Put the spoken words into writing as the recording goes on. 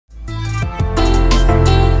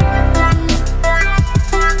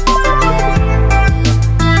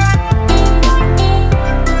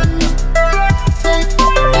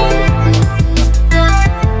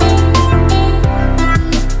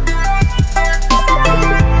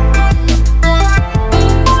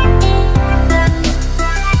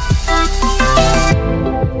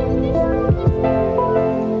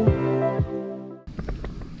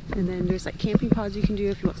pods you can do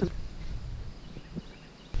if you want some.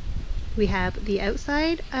 We have the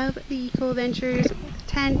outside of the Eco Adventures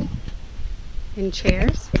tent and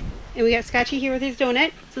chairs. And we got Scotchy here with his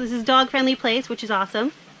donut. So this is dog friendly place, which is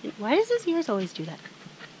awesome. And why does his ears always do that?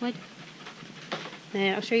 What?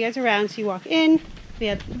 Then I'll show you guys around. So you walk in, we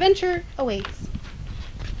have Adventure Awaits.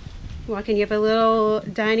 You walk in, you have a little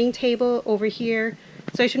dining table over here.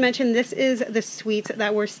 So I should mention this is the suite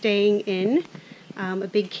that we're staying in. A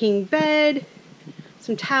big king bed,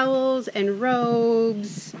 some towels and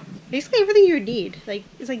robes. Basically everything you would need. Like,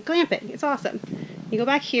 it's like glamping. It's awesome. You go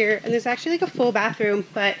back here and there's actually like a full bathroom,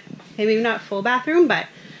 but maybe not full bathroom, but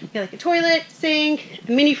you got like a toilet, sink,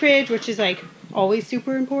 a mini fridge, which is like always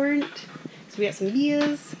super important. So we got some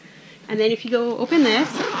meals. And then if you go open this,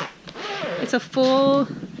 it's a full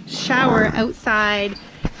shower outside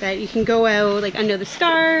that you can go out like under the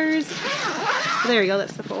stars. There you go,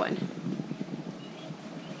 that's the full one.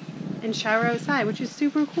 And shower outside, which is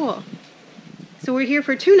super cool. So we're here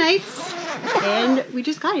for 2 nights and we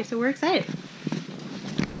just got here, so we're excited.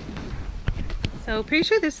 So pretty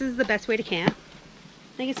sure this is the best way to camp.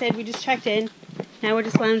 Like I said, we just checked in. Now we're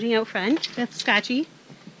just lounging out front with Scotchy.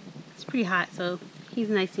 It's pretty hot, so he's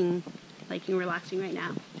nice and liking relaxing right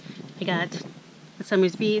now. I got the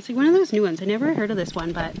Summer's Bee. It's like one of those new ones. I never heard of this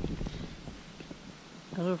one, but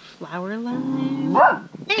a little flower lime.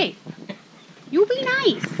 Hey, you be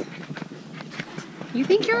nice. You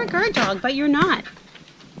think you're a guard dog, but you're not.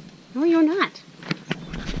 No, you're not.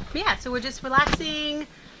 But yeah, so we're just relaxing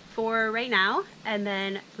for right now, and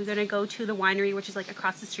then we're gonna go to the winery, which is like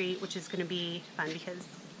across the street, which is gonna be fun because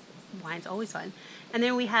wine's always fun. And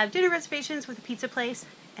then we have dinner reservations with a pizza place,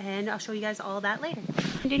 and I'll show you guys all that later.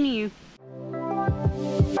 Continue.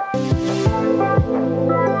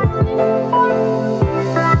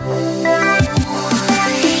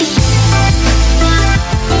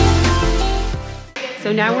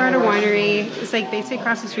 So now we're at a winery. It's like basically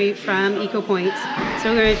across the street from Eco Point. So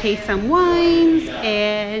we're going to taste some wines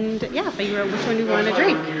and yeah, figure out which one we want to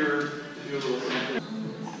drink.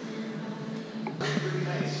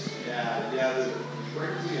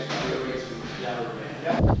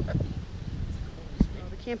 All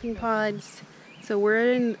the camping pods. So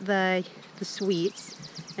we're in the suites,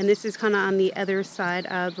 and this is kind of on the other side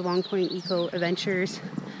of the Long Point Eco Adventures.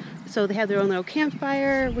 So they have their own little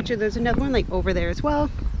campfire, which there's another one like over there as well.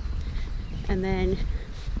 And then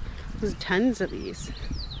there's tons of these.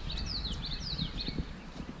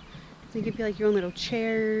 They give you like your own little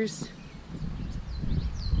chairs.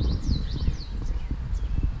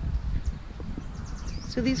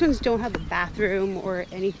 So these ones don't have a bathroom or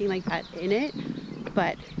anything like that in it,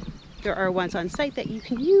 but there are ones on site that you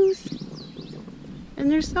can use. And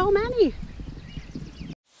there's so many.